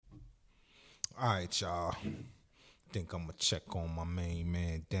All right, y'all. Think I'm gonna check on my main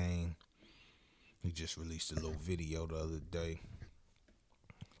man Dane. He just released a little video the other day.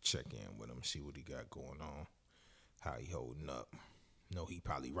 Check in with him, see what he got going on, how he holding up. Know he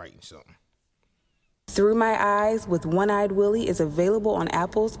probably writing something. Through My Eyes with One-Eyed Willie is available on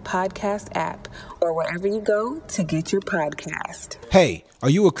Apple's podcast app or wherever you go to get your podcast. Hey, are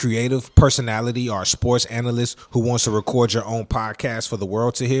you a creative personality or a sports analyst who wants to record your own podcast for the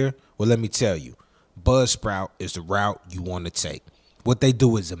world to hear? Well, let me tell you, Buzzsprout is the route you want to take. What they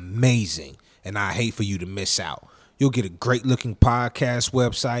do is amazing, and I hate for you to miss out. You'll get a great-looking podcast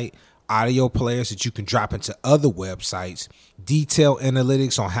website, audio players that you can drop into other websites, detailed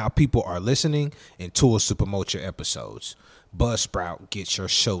analytics on how people are listening, and tools to promote your episodes. Buzzsprout gets your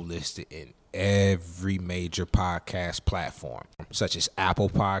show listed in every major podcast platform, such as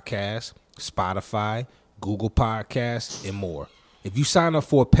Apple Podcasts, Spotify, Google Podcasts, and more. If you sign up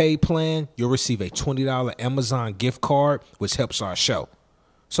for a paid plan, you'll receive a $20 Amazon gift card, which helps our show.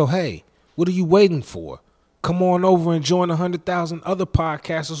 So, hey, what are you waiting for? Come on over and join 100,000 other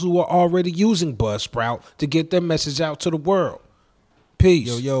podcasters who are already using Buzzsprout to get their message out to the world.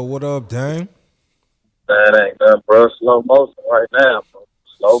 Peace. Yo, what up, Dame? That ain't nothing, bro. Slow motion right now, bro.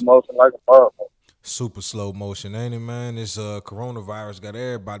 Slow motion like a motherfucker. Super slow motion, ain't it, man? This coronavirus got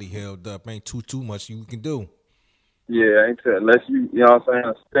everybody held up. Ain't too much you can do. Yeah, unless you know what I'm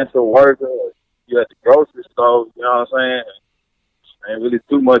saying, essential worker, or you at the grocery store, you know what I'm saying? Ain't really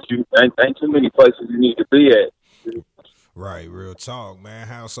too much. Ain't too many places you need to be at. Right, real talk, man.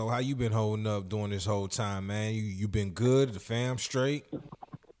 How you been holding up during this whole time, man? You been good? The fam straight?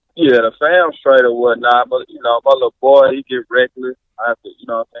 Yeah, the fam straight or whatnot, but my little boy, he get reckless. I have to,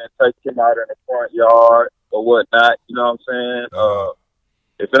 take him out in the front yard or whatnot. You know what I'm saying?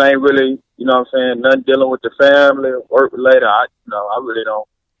 If it ain't really, nothing dealing with the family, work related, I really don't.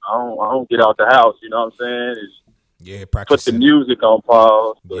 I don't get out the house. You know what I'm saying? Put the music on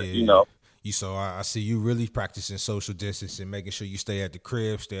pause, but I see you really practicing social distancing, making sure you stay at the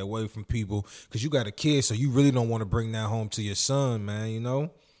crib, stay away from people, because you got a kid, so you really don't want to bring that home to your son, man.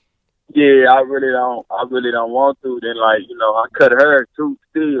 Yeah, I really don't want to. Then I cut her too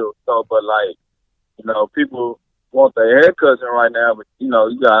still. So, but people want their haircuts right now, but you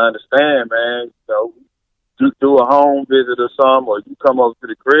gotta understand, man. You do a home visit or something, or you come over to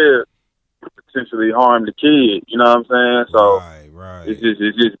the crib, potentially harm the kid. You know what I'm saying? So right. It's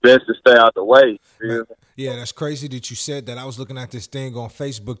just best to stay out the way. Yeah, that's crazy that you said that. I was looking at this thing on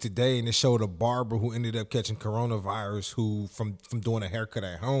Facebook today, and it showed a barber who ended up catching coronavirus from doing a haircut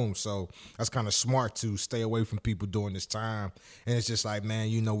at home. So that's kind of smart to stay away from people during this time. And it's just like, man,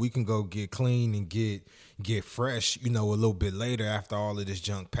 we can go get clean and get fresh, a little bit later after all of this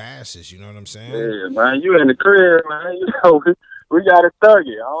junk passes. You know what I'm saying? Yeah, man, you in the crib, man. We got to thug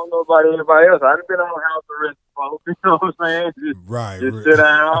it. I don't know about anybody else. I've been on house arrest before. You know what I'm saying? Just sit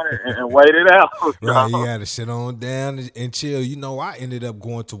down and wait it out. Right, you got to sit on down and chill. I ended up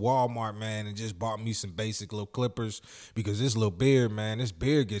going to Walmart, man, and just bought me some basic little clippers because this little beard, man, this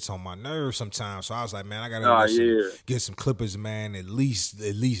beard gets on my nerves sometimes. So I was like, man, I got to get some clippers, man, at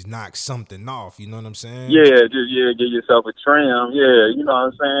least knock something off. You know what I'm saying? Yeah, give yourself a trim. Yeah, you know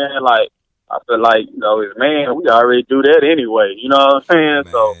what I'm saying? I feel like, as man, we already do that anyway. You know what I'm saying?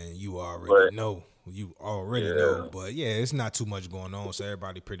 Man, so you already know. You already know. But, yeah, it's not too much going on. So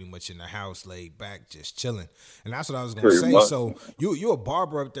everybody pretty much in the house, laid back, just chilling. And that's what I was going to say. Much. So you a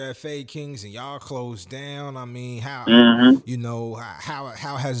barber up there at Fade Kings, and y'all closed down. I mean, how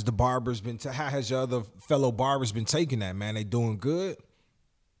has the barbers been how has your other fellow barbers been taking that, man? They doing good?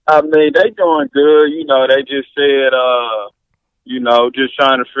 I mean, they doing good. They just said, just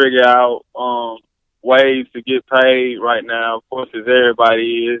trying to figure out ways to get paid right now. Of course, as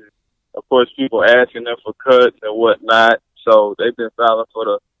everybody is. Of course, people asking them for cuts and whatnot. So they've been filing for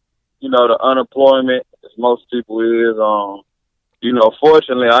the unemployment, as most people is.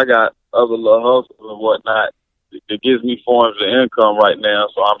 Fortunately, I got other little hustles and whatnot that gives me forms of income right now,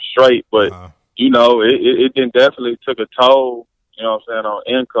 so I'm straight. But it definitely took a toll. You know what I'm saying, on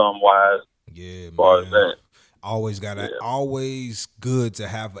income wise. Yeah, as far as that. Always good to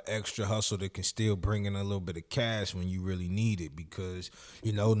have an extra hustle that can still bring in a little bit of cash when you really need it, because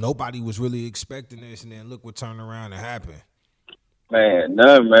nobody was really expecting this, and then look what turned around and happened. Man,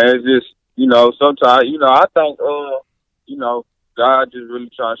 none, man. It's just sometimes I think God just really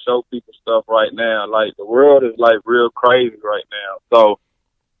trying to show people stuff right now. Like, the world is real crazy right now. So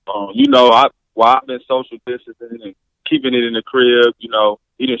I've been social distancing and keeping it in the crib.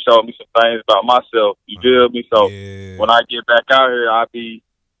 He done showed me some things about myself. You feel me? So when I get back out here, I'll be,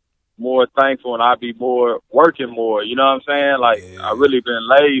 more thankful and I'd be more working more. You know what I'm saying? Like, I really been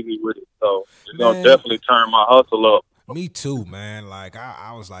lazy with it. So it's going to definitely turn my hustle up. Me too, man. Like,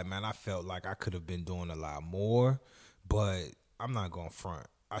 I was like, man, I felt like I could have been doing a lot more, but I'm not going to front.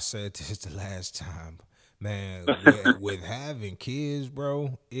 I said this the last time. Man, with having kids,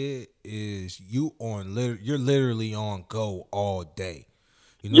 bro, it is you're literally on go all day.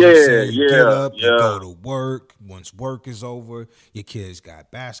 You know what I'm saying? You get up, you go to work. Once work is over, your kids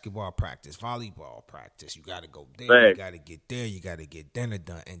got basketball practice, volleyball practice. You got to go there. You got to get there. You got to get dinner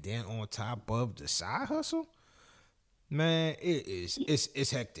done. And then on top of the side hustle, man,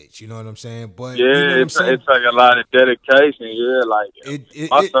 it's hectic. You know what I'm saying? But yeah, you know what I'm saying? It's like a lot of dedication. Yeah, like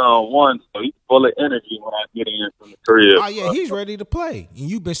my son won, so he's full of energy when I get in from the crib. Oh yeah, he's ready to play. And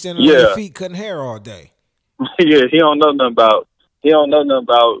you've been standing on your feet cutting hair all day. Yeah, he don't know nothing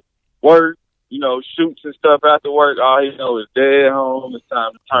about work. You know, shoots and stuff after work. All he knows is dead home. It's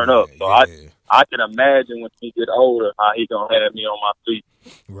time to turn up. So I can imagine when he get older how he gonna have me on my feet.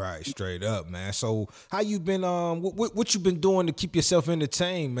 Right, straight up, man. So how you been? What you been doing to keep yourself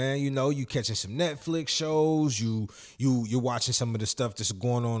entertained, man? You know, you catching some Netflix shows. You're watching some of the stuff that's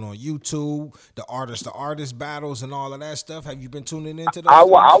going on YouTube, the artist battles, and all of that stuff. Have you been tuning into those? I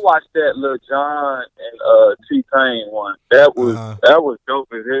watched that Lil Jon and T-Pain one. That was dope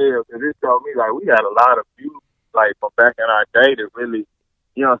as hell because it showed me like we had a lot of views like from back in our day that really,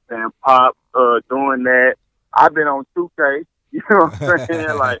 you know what I'm saying, pop doing that. I've been on 2K. You know what I'm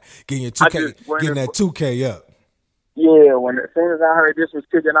saying? Like getting your 2K, getting that 2K up. Yeah, as soon as I heard this was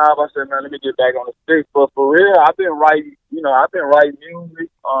kicking off, I said, "Man, let me get back on the sticks." But for real, I've been writing music,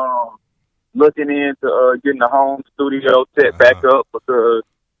 looking into getting the home studio set back up because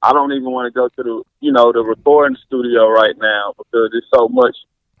I don't even want to go to the recording studio right now because there's so much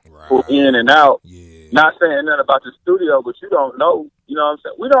in and out. Yeah. Not saying nothing about the studio, but you don't know. You know what I'm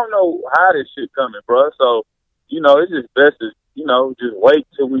saying? We don't know how this shit coming, bro. So it's just best to just wait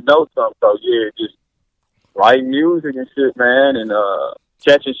till we know something. So yeah, just write music and shit, man, and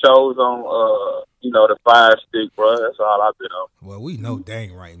catching shows on the Fire Stick, bro. That's all I've been on. Well, we know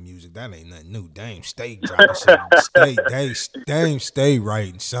Dame writing music. That ain't nothing new. Dame stay dropping something. Dame stay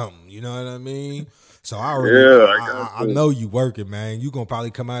writing something. You know what I mean? So I know you working, man. You gonna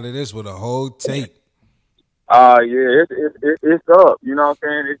probably come out of this with a whole tape. Yeah, it's up. You know what I'm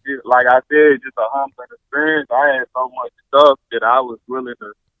saying? It's just, like I said, just a humbling experience. I had so much stuff that I was willing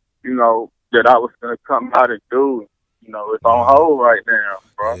to, that I was going to come out and do. It's on hold right now,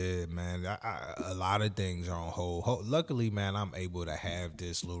 bro. Yeah, man. A lot of things are on hold. Luckily, man, I'm able to have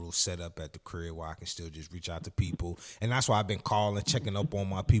this little setup at the crib where I can still just reach out to people. And that's why I've been calling, checking up on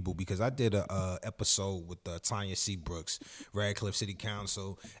my people, because I did a episode with Tanya C. Brooks, Radcliffe City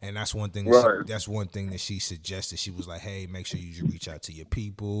Council. And that's one thing that she suggested. She was like, hey, make sure you reach out to your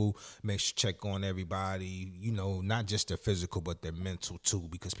people. Make sure check on everybody, not just their physical, but their mental too.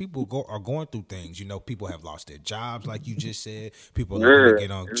 Because people are going through things. People have lost their jobs, like you just said. People are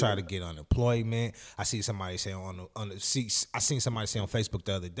try to get unemployment. I see somebody say I seen somebody say on Facebook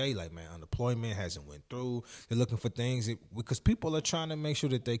the other day, like, man, unemployment hasn't went through. They're looking for things because people are trying to make sure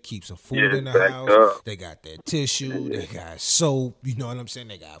that they keep some food in the house. They got their tissue, they got soap. You know what I'm saying?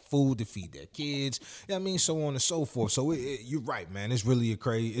 They got food to feed their kids. I mean, so on and so forth. So you're right, man. It's really a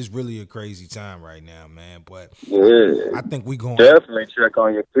crazy time right now, man. But I think we going definitely check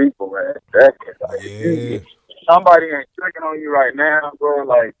on your people, man. Yeah. Somebody ain't checking on you right now, bro.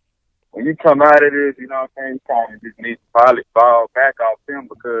 Like, when you come out of this, you know what I'm saying, you kind of just need to probably fall back off them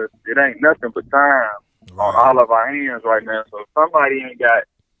because it ain't nothing but time on all of our hands right now. So if somebody ain't got,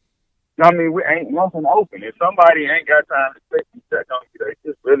 we ain't nothing open. If somebody ain't got time to check on you, they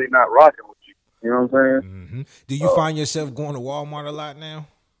just really not rocking with you. You know what I'm saying? Mm-hmm. Do you find yourself going to Walmart a lot now?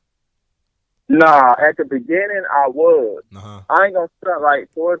 Nah, at the beginning, I was. I ain't going to start,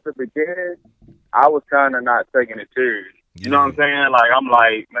 like, towards the beginning, I was kind of not taking it serious. You know what I'm saying? Like, I'm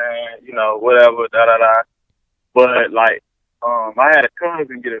like, man, whatever, da-da-da. But, like, I had a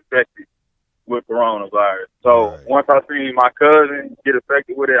cousin get affected with coronavirus. So once I seen my cousin get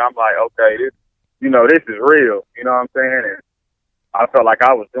affected with it, I'm like, okay, this is real. You know what I'm saying? And I felt like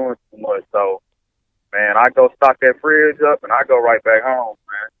I was doing too much. So, man, I go stock that fridge up and I go right back home,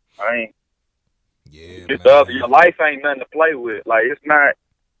 man. I ain't. Yeah, your life ain't nothing to play with. Like, it's not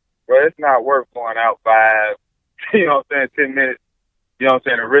worth going out 5, 10 minutes,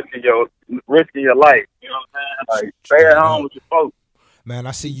 and risking your life. You know what I'm saying? Like, stay at home with your folks. Man,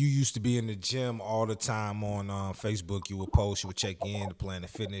 I see you used to be in the gym all the time on Facebook. You would post, you would check in to Planet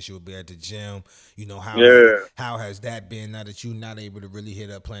Fitness. You would be at the gym. How has that been now that you're not able to really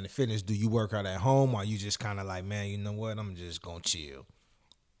hit up Planet Fitness? Do you work out at home or you just kind of like, man, you know what? I'm just going to chill?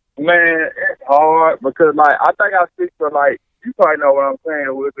 Man, it's hard because, like, I think I speak for, like, you probably know what I'm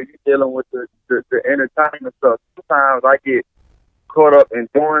saying with, because you're dealing with the entertainment stuff. Sometimes I get caught up in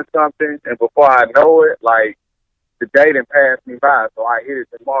doing something, and before I know it, like, the day done passed me by, so I hit it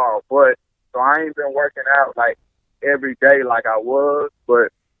tomorrow. But, so I ain't been working out, like, every day like I was,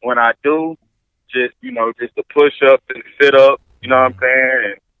 but when I do, just, you know, just the push-ups and sit-ups, you know what I'm saying,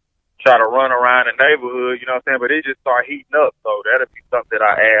 and try to run around the neighborhood, you know what I'm saying? But it just start heating up, so that'll be something that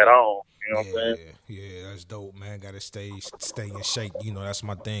I add on, you know what I'm saying? Yeah, that's dope, man. Gotta stay in shape. You know, that's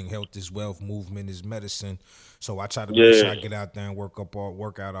my thing. Health is wealth, movement is medicine. So I try to make sure I get out there and work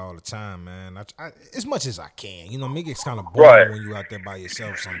out all the time, man. I as much as I can. You know, me gets kind of boring when you out there by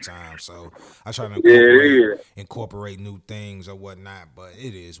yourself sometimes. So I try to incorporate new things or whatnot, but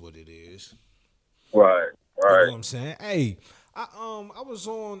it is what it is. Right. You know what I'm saying? Hey, I was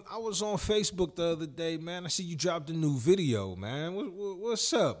on Facebook the other day, man. I see you dropped a new video, man.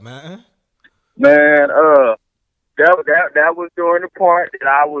 What's up, man? Man, that was during the part that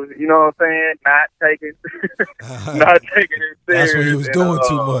I was, you know what I'm saying, not taking it serious. That's when you was doing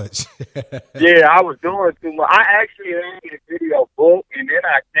too much. Yeah, I was doing too much. I actually had this video booked, and then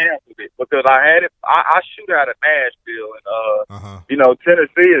I canceled it because I had it. I shoot out of Nashville, and you know,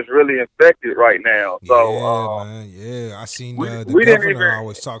 Tennessee is really infected right now. So, man, yeah, I seen the governor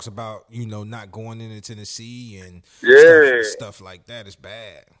always talks about, you know, not going into Tennessee and stuff like that is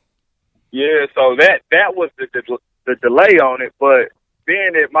bad. Yeah, so that was the delay on it, but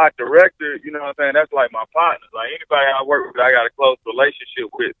being that my director, you know what I'm saying, that's like my partner. Like anybody I work with, I got a close relationship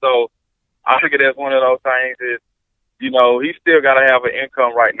with. So I figure that's one of those things is, you know, he still got to have an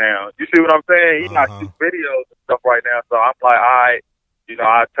income right now. You see what I'm saying? He's not shooting videos and stuff right now. So I'm like, all right, you know,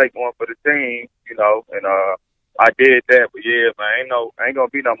 I'll take one for the team, you know, and I did that. But yeah, man, ain't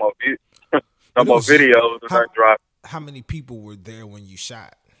gonna be no more videos and nothing drop. How many people were there when you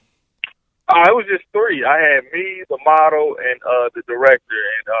shot? It was just 3. I had me, the model, and the director,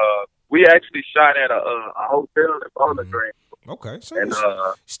 and we actually shot at a hotel in Bowling Green. Okay, so and,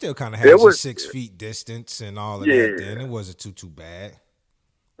 still kind of had your 6 feet distance and all of that. Then it wasn't too bad.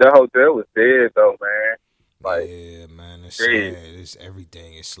 The hotel was dead though, man. Like, yeah, man, it's sad. It's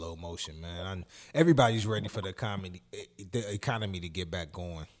everything is slow motion, man. Everybody's ready for the economy to get back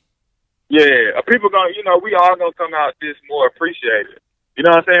going. Yeah, people gonna, you know, we all gonna come out just more appreciated. You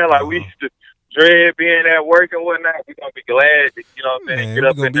know what I'm saying? Like, we used to dread being at work and whatnot. We're going to be glad to, you know what I'm saying, get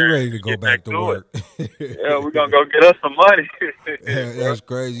up in there. We're going to be ready to go back to work. Yeah, we're going to go get us some money. Yeah, that's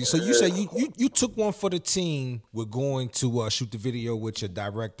crazy. So you say you took one for the team. We're going to shoot the video with your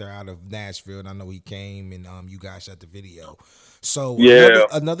director out of Nashville. And I know he came and you guys shot the video. So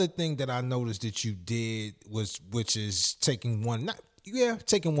another thing that I noticed that you did which is taking one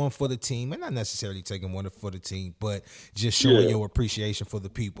for the team, and not necessarily taking one for the team, but just showing your appreciation for the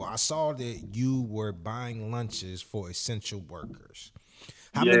people. I saw that you were buying lunches for essential workers.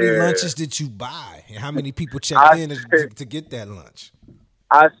 How many lunches did you buy, and how many people checked in to get that lunch?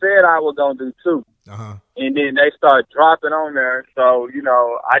 I said I was going to do 2, and then they started dropping on there. So, you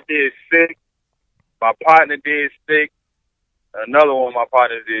know, I did 6. My partner did 6. Another one of my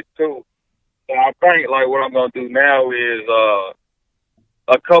partners did 2. So I think, like, what I'm going to do now is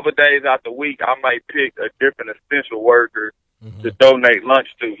a couple of days out the week, I might pick a different essential worker to donate lunch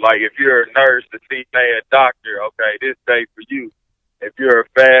to. Like, if you're a nurse, a CNA, a doctor, okay, this day for you. If you're a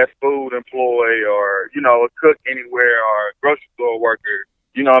fast food employee or, you know, a cook anywhere or a grocery store worker,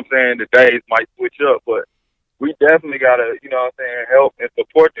 you know what I'm saying, the days might switch up. But we definitely got to, you know what I'm saying, help and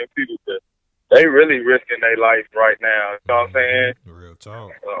support them people because they really risking their life right now. You know what I'm saying? Real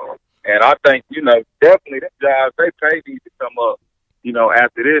talk. And I think, you know, definitely the jobs, they pay need to come up. You know,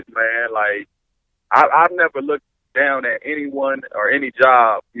 after this, man, like, I've never looked down at anyone or any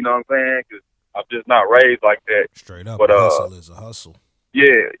job, you know what I'm saying? Because I'm just not raised like that. Straight up, but, a hustle is a hustle.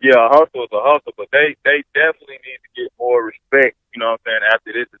 Yeah, a hustle is a hustle, but they definitely need to get more respect, you know what I'm saying,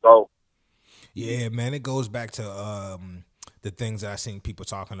 after this is over. Yeah, man, it goes back to the things that I seen people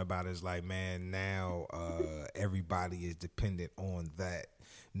talking about is like, man, now everybody is dependent on that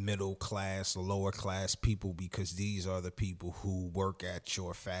middle class, lower class people because these are the people who work at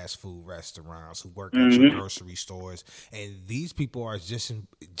your fast food restaurants, who work at your grocery stores, and these people are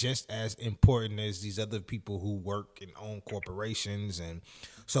just as important as these other people who work and own corporations and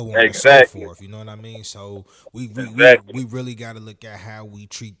so on and so forth. You know what I mean? So we really got to look at how we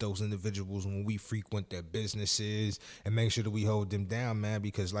treat those individuals when we frequent their businesses and make sure that we hold them down, man.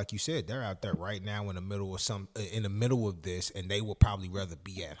 Because like you said, they're out there right now in the middle of this, and they will probably rather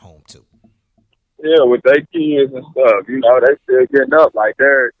be at home too. Yeah, with their kids and stuff, you know, they still getting up like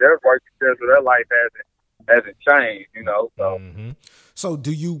their work schedule, their life hasn't hasn't changed, you know. So So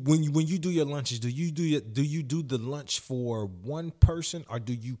do you when you do your lunches, do you do the lunch for one person or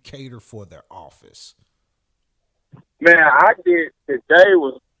do you cater for their office? man, I did today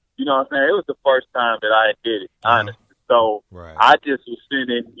was, you know what I'm saying, it was the first time that I did it, honestly. So Right. I just was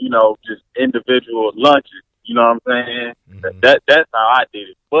sending, you know, just individual lunches, you know what I'm saying? That's how I did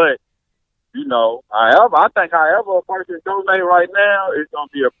it. But, you know, I think however a person donate right now, it's gonna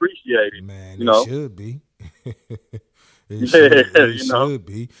be appreciated. Man, you it know? should be. You know? Should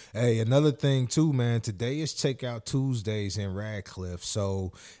be. Hey, another thing too, man. Today is Takeout Tuesdays in Radcliffe.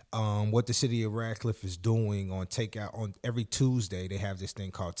 So, what the city of Radcliffe is doing on Takeout on every Tuesday, they have this thing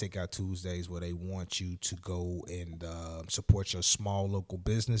called Takeout Tuesdays where they want you to go and support your small local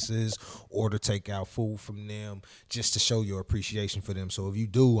businesses, order takeout food from them, just to show your appreciation for them. So if you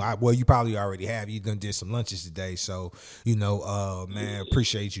do, well, you probably already have. You done did some lunches today, so you know, man,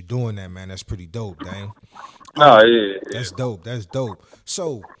 appreciate you doing that, man. That's pretty dope, dang. No, yeah. That's dope. That's dope.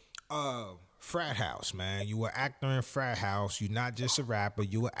 So, Frat House, man. You were actor in Frat House. You're not just a rapper.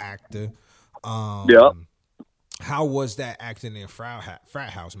 You were actor. Yeah. How was that acting in Frat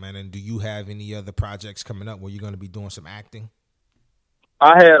House, man? And do you have any other projects coming up where you're going to be doing some acting?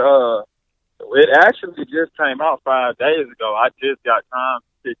 I had it actually just came out 5 days ago. I just got time to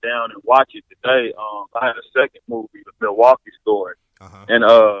sit down and watch it today. I had a second movie, The Milwaukee Story, and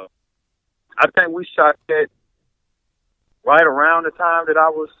I think we shot that right around the time that I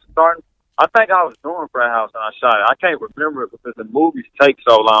was starting. I think I was doing Frat House and I shot it. I can't remember it because the movies take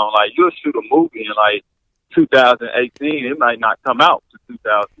so long. Like you'll shoot a movie in like 2018, it might not come out to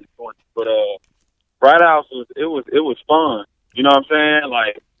 2020. But Frat House was fun. You know what I'm saying?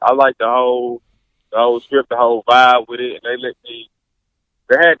 Like I like the whole script, the whole vibe with it. And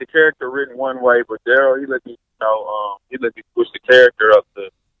they had the character written one way, but Daryl he let me push the character up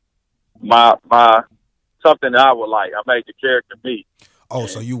to my something that I would like. I made the character me. Oh,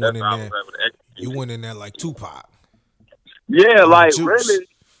 so you went in there. You went in there like Tupac. Yeah, like really.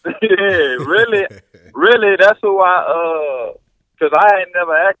 Yeah, really. That's who because I ain't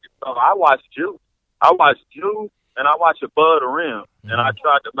never acted. So I watched Juice, and I watched Above the Rim, and I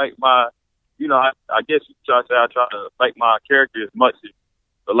tried to make my, you know, I guess you try to say I tried to make my character as much as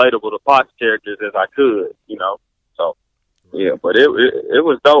relatable to Pac's characters as I could, you know. So yeah, but it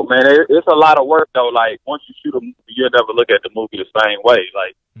was dope, man. It's a lot of work though. Like once you shoot a movie, you'll never look at the movie the same way.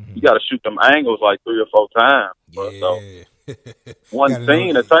 Like you got to shoot them angles like 3 or 4 times. Yeah. So one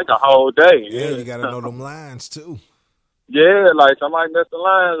scene to take a whole day. Yeah, you got to know them lines too. Yeah, like somebody missed the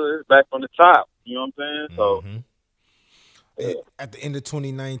lines, it's back from the top. You know what I'm saying? So. At the end of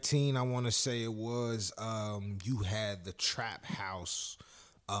 2019, I want to say it was, you had the Trap House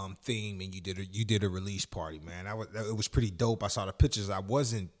theme, and you did a release party, man. It was pretty dope. I saw the pictures. I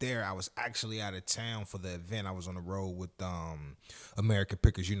wasn't there. I was actually out of town for the event. I was on the road with American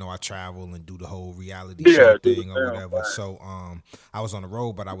Pickers. You know, I travel and do the whole reality show thing or whatever. Right. So I was on the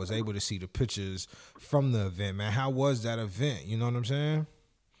road, but I was able to see the pictures from the event, man. How was that event? You know what I'm saying?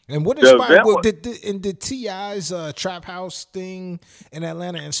 And what inspired? Did T.I.'s Trap House thing in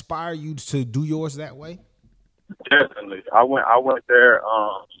Atlanta inspire you to do yours that way? Definitely. I went there.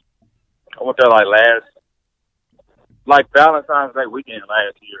 I went there like Valentine's Day weekend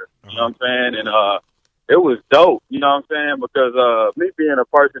last year. You know what I'm saying? And it was dope. You know what I'm saying? Because me being a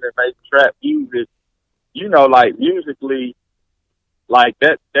person that makes trap music, you know, like musically, like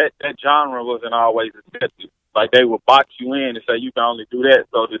that genre wasn't always accepted. Like they would box you in and say you can only do that.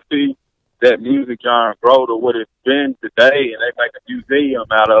 So to see that music genre grow to what it's been today, and they make a museum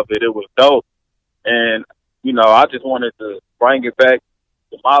out of it, it was dope. And you know, I just wanted to bring it back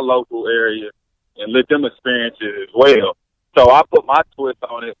to my local area and let them experience it as well. So I put my twist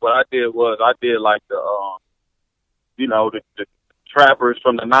on it. What I did was I did like the trappers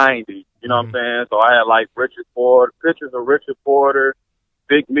from the 90s. You know what I'm saying? So I had like Richard Porter, pictures of Richard Porter,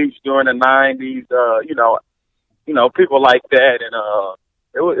 Big Meech during the 90s. You know, people like that, and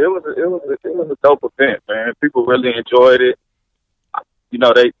it was a dope event, man. People really enjoyed it. You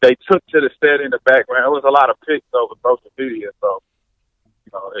know, they took to the set in the background. It was a lot of pics over social media, so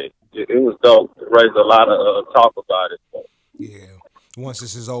you know, it was dope. It raised a lot of talk about it. So. Yeah. Once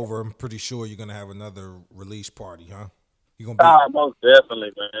this is over, I'm pretty sure you're gonna have another release party, huh? You gonna be? Most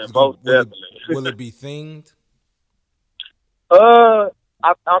definitely, man. Definitely. Will it be themed?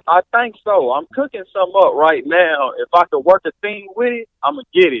 I think so. I'm cooking some up right now. If I could work a theme with it, I'm gonna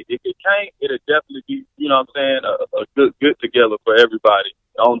get it. If it can't, it'll definitely be, you know what I'm saying, a good together for everybody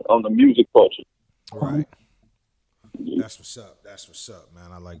on the music culture. Right. That's what's up,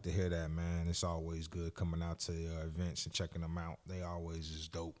 man. I like to hear that, man. It's always good coming out to events and checking them out. They always is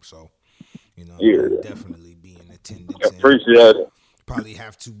dope. So You know, Yeah. I'll definitely be in attendance. Appreciate it. Probably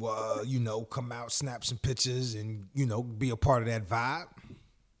have to, come out, snap some pictures, and be a part of that vibe.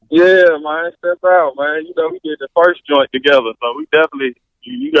 Yeah, man, step out, man. We did the first joint together, so we definitely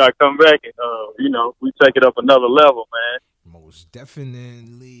you gotta come back and we take it up another level, man. Most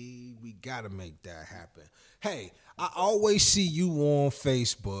definitely, we gotta make that happen. Hey, I always see you on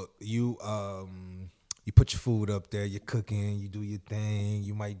Facebook. You put your food up there, you're cooking, you do your thing,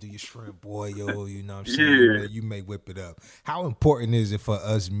 you might do your shrimp boil, you know what I'm saying? Yeah. You may whip it up. How important is it for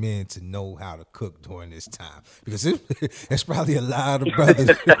us men to know how to cook during this time? Because it's probably a lot of brothers.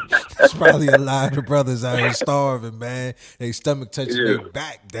 There's probably a lot of brothers out here starving, man. They stomach touching their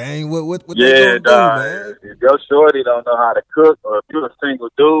back. Dang, what they gonna do, man? If your shorty don't know how to cook, or if you're a single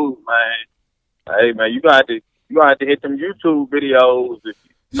dude, man, hey man, you got to hit them YouTube videos.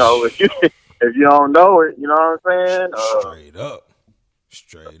 If you don't know it, you know what I'm saying? Straight up.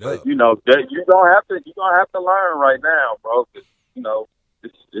 That you're gonna have to learn right now, bro. 'Cause,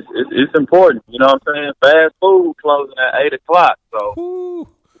 it's important. You know what I'm saying? Fast food closing at 8:00. So. Ooh.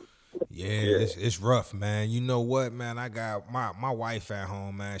 Yeah, it's rough, man. You know what, man? I got my wife at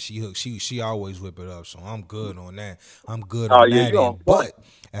home, man. She always whip it up, so I'm good on that. I'm good on that end. But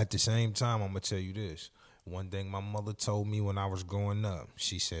at the same time, I'm gonna tell you this. One thing my mother told me when I was growing up,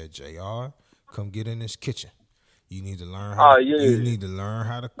 she said, "JR, come get in this kitchen. You need to learn how. You need to learn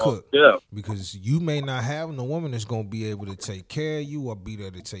how to cook. Because you may not have no woman that's gonna be able to take care of you or be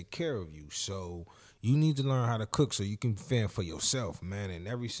there to take care of you. So you need to learn how to cook so you can fend for yourself, man. And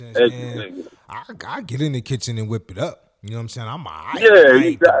ever since then, I get in the kitchen and whip it up. You know what I'm saying? I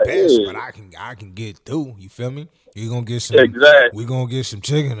ain't the best, but I can get through. You feel me? We're gonna get some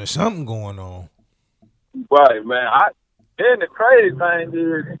chicken or something going on. Right, man. Then the crazy thing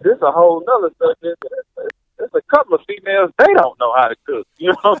is, this a whole nother subject. There's a couple of females, they don't know how to cook. You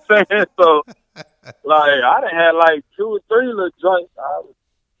know what I'm saying? So, I done had 2 or 3 little joints I was,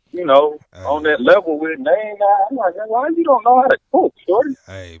 on that level with. And I'm like, why you don't know how to cook, shorty?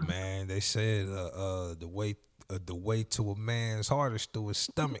 Hey, man, they said the way to a man's heart is through his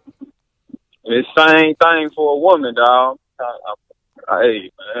stomach. It's same thing for a woman, dog. Hey,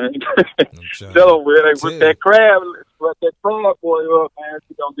 man. Tell them where they put that crab boil up, man.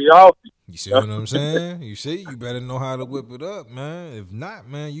 She's going to be off. You see what I'm saying? You better know how to whip it up, man. If not,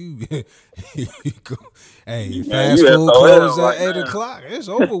 man, you go. Hey, fast food closes at 8:00. It's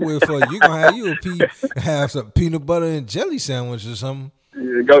over with for you. You're going to have some peanut butter and jelly sandwich or something.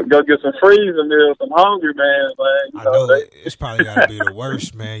 Yeah, go get some freezer meals, some hungry man. I know it's probably got to be the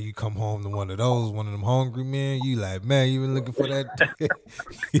worst, man. You come home to one of them hungry men. You like, man, you been looking for that.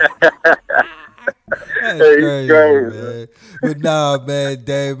 That's crazy, man. But nah, man,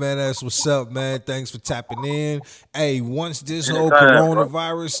 Dave, man, that's what's up, man. Thanks for tapping in. Hey, once this whole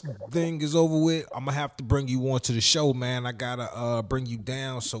coronavirus thing is over with, I'm gonna have to bring you on to the show, man. I gotta bring you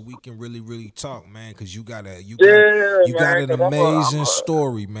down so we can really, really talk, man, because you got an amazing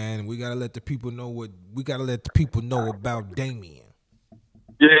story, man. We gotta let the people know about Damien.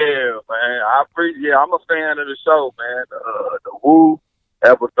 Yeah, man. I'm a fan of the show, man. The Woo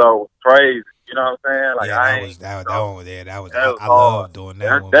episode was crazy. You know what I'm saying? I love doing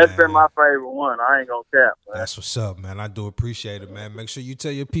that one. That's been my favorite one. I ain't gonna cap, man. That's what's up, man. I do appreciate it, man. Make sure you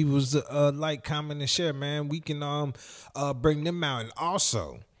tell your people to like, comment, and share, man. We can bring them out. And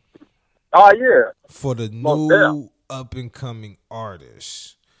also, for the new up and coming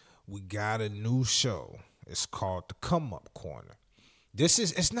artists, we got a new show. It's called The Come Up Corner.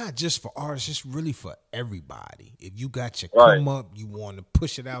 It's not just for artists, it's really for everybody. If you got your come up, you want to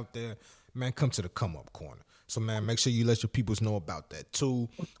push it out there, man, come to the Come Up Corner. So, man, make sure you let your peoples know about that, too.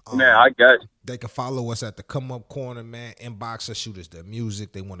 Man, I got you. They can follow us at the Come Up Corner, man. Inbox us, shoot us their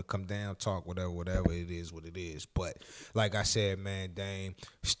music. They want to come down, talk, whatever it is, what it is. But, like I said, man, Dame,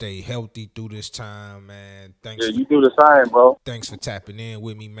 stay healthy through this time, man. You do the same, bro. Thanks for tapping in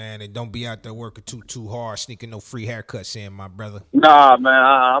with me, man. And don't be out there working too hard, sneaking no free haircuts in, my brother. Nah, man,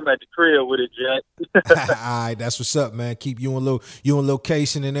 I'm at the crib with it, Jack. All right, that's what's up, man. Keep you on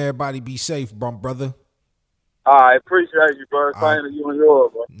location and everybody be safe, brother. I appreciate you, bro. Same to you and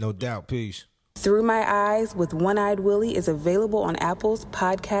yours, bro. No doubt. Peace. Through My Eyes with One-Eyed Willie is available on Apple's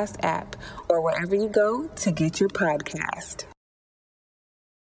podcast app or wherever you go to get your podcast.